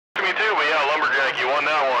too, but yeah, Lumberjack, you won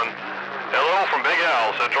that one. Hello from Big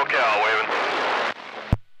Al, Central Cal, waving.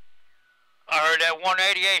 I heard that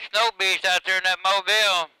 188 Snow Beast out there in that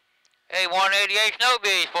Mobile. Hey, 188 Snow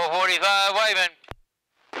Beast, 445 waving.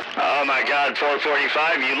 Oh my God,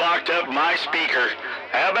 445, you locked up my speaker.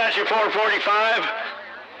 How about your 445?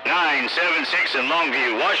 976 in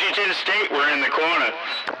Longview, Washington State, we're in the corner.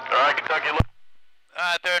 All right, Kentucky. All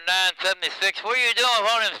right, there, 976. What are you doing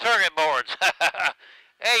on them circuit boards?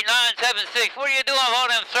 Hey, 976, what are you doing on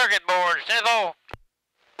them circuit boards, Sniffle?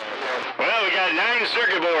 Well, we got 9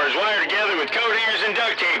 circuit boards wired together with coat hangers and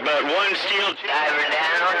duct tape, but one steel diver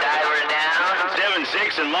down.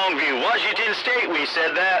 76 in Longview, Washington State, we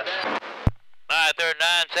said that. All right, there,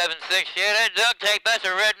 976. Yeah, that duct tape, that's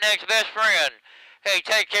a redneck's best friend. Hey,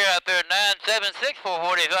 take care out there, 976,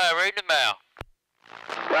 445, reading them out.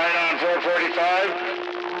 Right on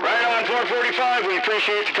 445. Right on 445. We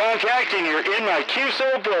appreciate the contact, and you're in my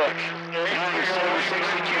QSO book.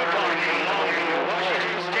 976 coupon in Longview,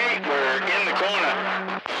 Washington State. We're in the corner.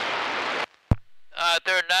 All right,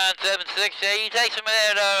 there, 976. Yeah, you take some of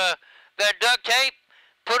that duct tape,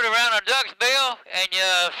 put it around a duck's bill, and you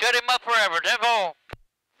shut him up forever. Tempo.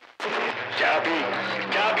 Copy.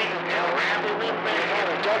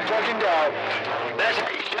 Duck fucking dog. That's it.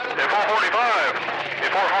 Hey, 445. Hey,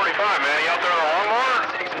 445, man. You out there on a lawnmower?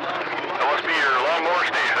 That must be your lawnmower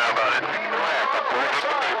station. How about it?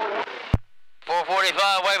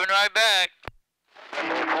 445, waving right back.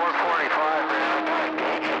 445, man.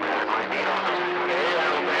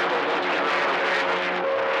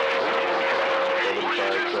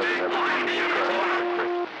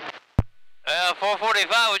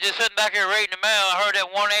 445 was just sitting back here reading the mail. I heard that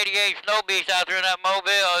 188 Snow Beast out there in that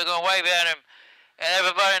Mobile. He's going to wave at him. And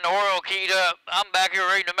everybody in the world keyed up. I'm back here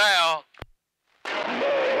reading the mail.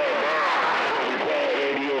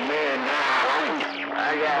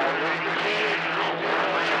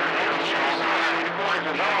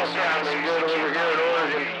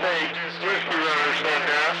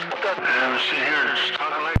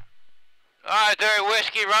 Alright, there,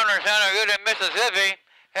 Whiskey Runner sounding good in Mississippi.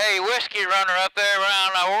 Hey, Whiskey Runner up there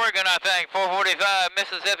around Oregon, I think. 445,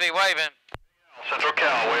 Mississippi, waving. Central Cal,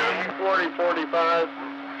 waving. 4045.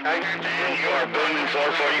 And you are booming 445.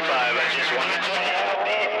 I just wanted to know.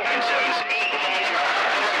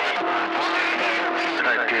 976.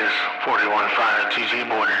 Type is 415 TG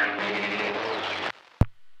border.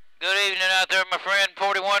 Good evening out there, my friend.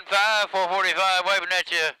 415, 445, waving at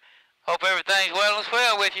you. Hope everything's well and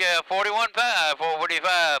swell with you. 415,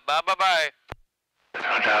 445. Bye-bye-bye.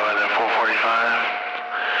 I'll dial by that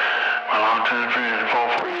 445. My long-term friend,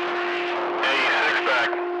 440. Hey,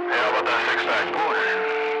 6-pack. Hey, how about that 6-pack?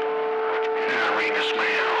 Yeah, ring this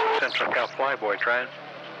mail. Central Cal Flyboy, trying.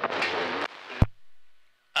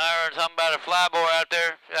 I heard something about a Flyboy out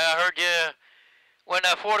there. I heard you when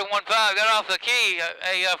that 415 got off the key.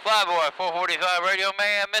 Hey, Flyboy, 445 Radio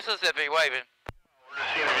Man, Mississippi, waving. Just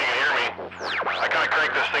seeing if you can hear me. I kind of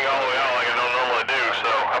crank this thing all the way out like I don't normally do, so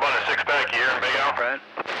how about a 6-pack here, Big Al? Right.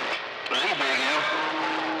 Hey, Big Al.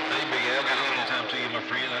 Hey, Big Al. Good evening time to you, my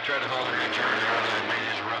friend. I tried to holler at you earlier, man,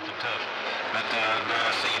 it's rough and tough. But,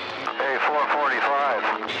 I see you. Hey,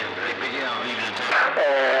 445. Yeah, hey, Big Al, evening time.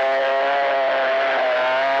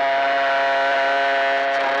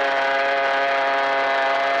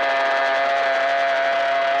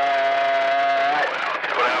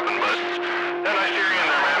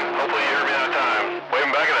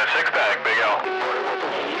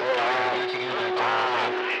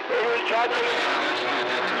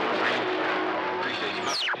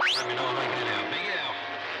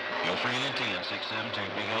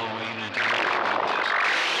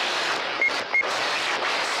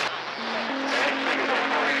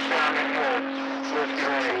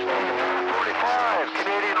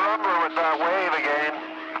 CanadianRumbler with that wave again.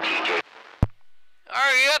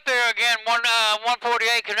 Are you up there again?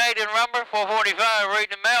 148 CanadianRumbler, 445,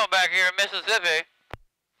 reading the mail back here in Mississippi.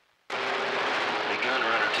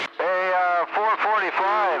 Hey,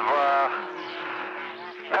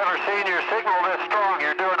 445, never seen your signal this strong.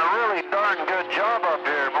 You're doing a really darn good job up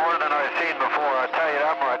here, more than I've seen before, I'll tell you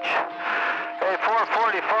that much. Hey,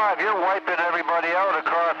 445, you're wiping everybody out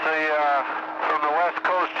across the, from the west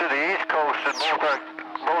coast to the east coast in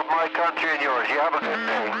both my country and yours. You have a good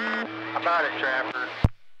day. How about it, Trapper?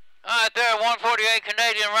 All right, there, 148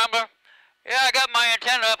 CanadianRumbler. Yeah, I got my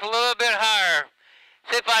antenna up a little bit higher.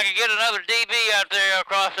 See if I can get another dB out there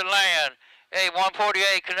across the land. Hey, 148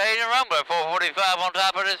 CanadianRumbler, 445 on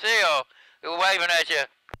top of this hill. We're waving at you.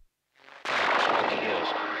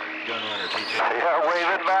 Yeah,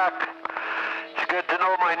 waving back. It's good to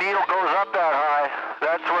know my needle goes up that high.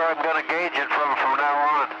 That's where I'm going to gauge it from now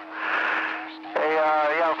on.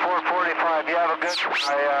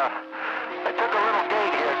 good. I took a little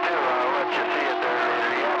gate here too. I'll let you see it there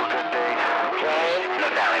later. You have a good day. Okay. No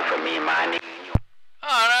darling for me, man. All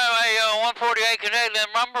right, hey, 148 Canadian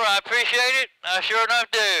Rumble, I appreciate it. I sure enough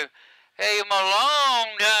do. Hey, I'm a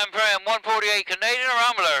long-time friend, 148 Canadian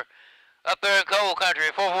Rumbler, up there in coal country,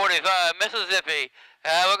 445, Mississippi.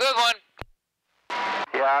 Have a good one.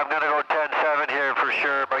 Yeah, I'm going to go 10-7 here for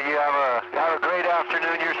sure, but you have a great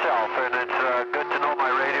afternoon yourself, and it's good to know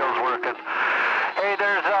my radio's working. Hey,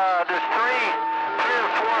 there's 3 or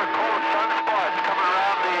 4 cold sunspots coming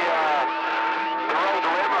around the right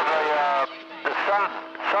limb of the sun.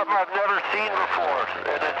 Something I've never seen before,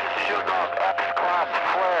 and it's shooting off X-class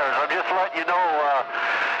flares. I'm just letting you know,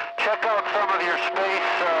 check out some of your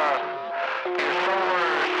space, your solar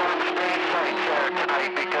sun space sites there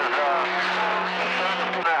tonight, because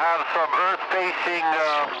going to have some Earth-facing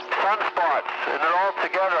sunspots, and they're all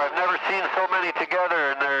together. I've never seen so many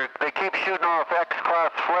together, and they keep shooting off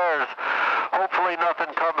X-class flares. Hopefully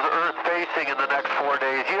nothing comes Earth-facing in the next 4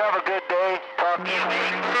 days. You have a good day. Talk to you.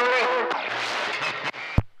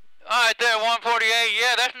 All right there, 148.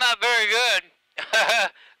 Yeah, that's not very good.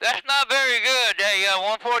 That's not very good. Hey,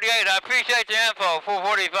 148, I appreciate the info.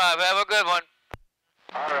 445, have a good one.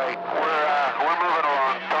 All right, we're moving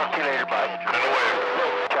along. Talk to you later. Bye.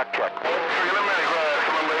 Check.